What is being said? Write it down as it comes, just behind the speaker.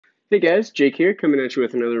Hey guys, Jake here, coming at you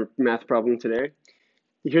with another math problem today.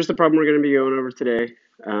 Here's the problem we're going to be going over today.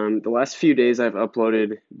 The last few days I've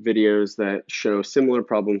uploaded videos that show similar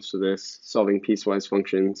problems to this, solving piecewise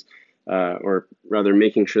functions, or rather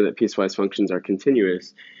making sure that piecewise functions are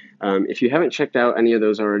continuous. If you haven't checked out any of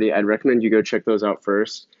those already, I'd recommend you go check those out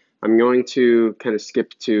first. I'm going to kind of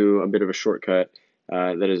skip to a bit of a shortcut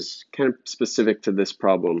that is kind of specific to this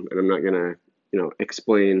problem, and I'm not going to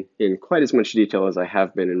explain in quite as much detail as I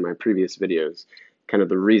have been in my previous videos, kind of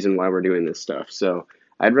the reason why we're doing this stuff. So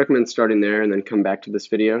I'd recommend starting there and then come back to this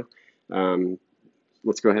video.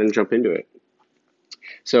 Let's go ahead and jump into it.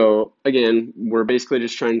 So again, we're basically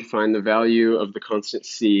just trying to find the value of the constant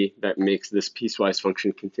c that makes this piecewise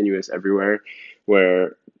function continuous everywhere,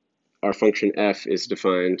 where our function f is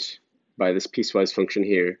defined by this piecewise function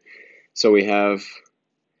here. So we have,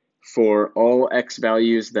 for all x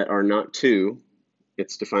values that are not 2,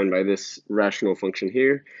 it's defined by this rational function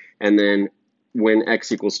here. And then when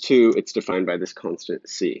x equals 2, it's defined by this constant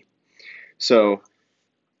c. So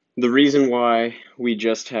the reason why we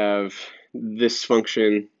just have this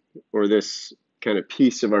function, or this kind of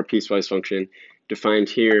piece of our piecewise function, defined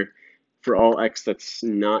here for all x that's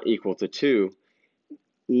not equal to 2,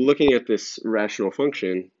 looking at this rational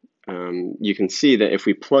function, you can see that if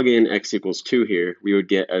we plug in x equals 2 here, we would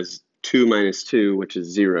get as 2 minus 2, which is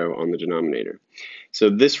 0 on the denominator. So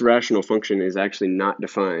this rational function is actually not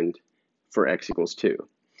defined for x equals 2.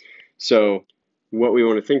 So what we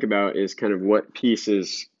want to think about is kind of what piece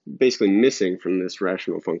is basically missing from this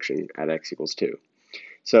rational function at x equals 2.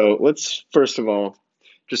 So let's first of all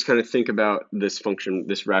just kind of think about this function,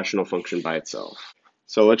 this rational function by itself.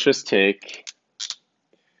 So let's just take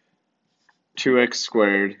 2x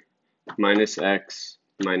squared minus x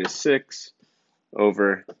minus 6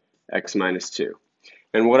 over x minus 2.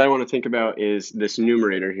 And what I want to think about is this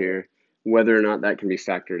numerator here, whether or not that can be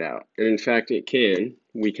factored out. And in fact, it can.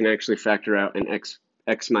 We can actually factor out an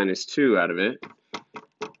x minus 2 out of it.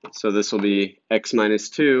 So this will be x minus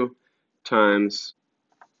 2 times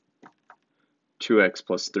 2x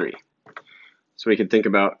plus 3. So we could think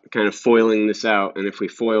about kind of foiling this out, and if we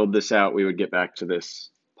foiled this out, we would get back to this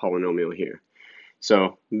polynomial here.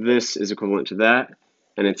 So this is equivalent to that,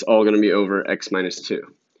 and it's all going to be over x minus 2.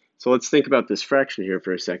 So let's think about this fraction here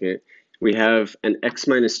for a second. We have an x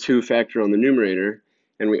minus 2 factor on the numerator,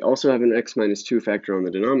 and we also have an x minus 2 factor on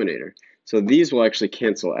the denominator. So these will actually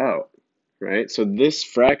cancel out, right? So this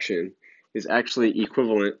fraction is actually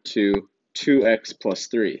equivalent to 2x plus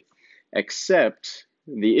 3, except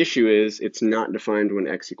the issue is it's not defined when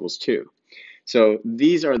x equals 2. So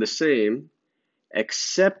these are the same,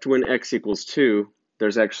 except when x equals 2,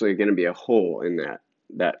 there's actually going to be a hole in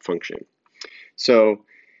that function. So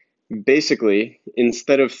basically,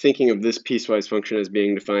 instead of thinking of this piecewise function as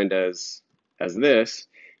being defined as this,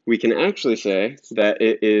 we can actually say that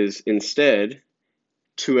it is instead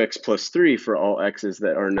 2x plus 3 for all x's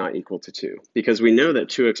that are not equal to 2. Because we know that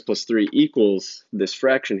 2x plus 3 equals this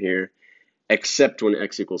fraction here, except when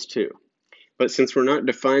x equals 2. But since we're not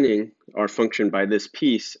defining our function by this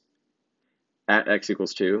piece at x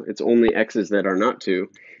equals 2, it's only x's that are not 2,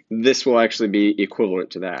 this will actually be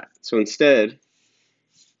equivalent to that. So instead,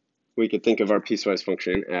 we could think of our piecewise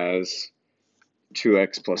function as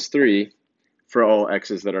 2x plus 3 for all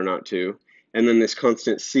x's that are not 2, and then this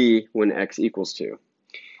constant c when x equals 2.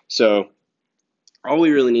 So all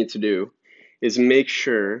we really need to do is make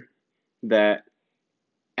sure that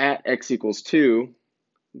at x equals 2,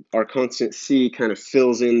 our constant c kind of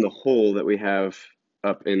fills in the hole that we have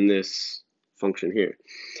up in this function here.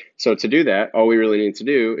 So to do that, all we really need to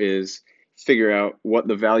do is figure out what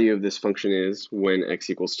the value of this function is when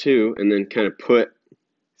x equals 2, and then kind of put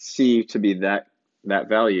c to be that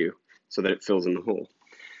value so that it fills in the hole.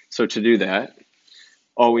 So to do that,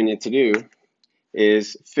 all we need to do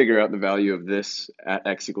is figure out the value of this at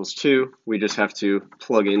x equals 2. We just have to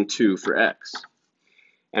plug in 2 for x.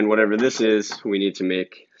 And whatever this is, we need to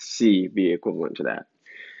make c be equivalent to that.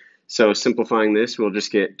 So simplifying this, we'll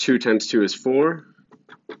just get 2 times 2 is 4,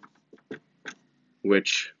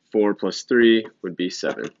 which 4 plus 3 would be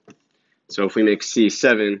 7. So if we make c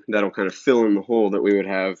 7, that'll kind of fill in the hole that we would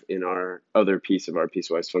have in our other piece of our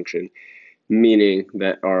piecewise function, meaning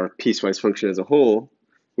that our piecewise function as a whole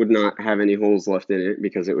would not have any holes left in it,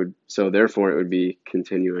 because it would, so therefore it would be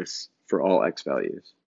continuous for all x values.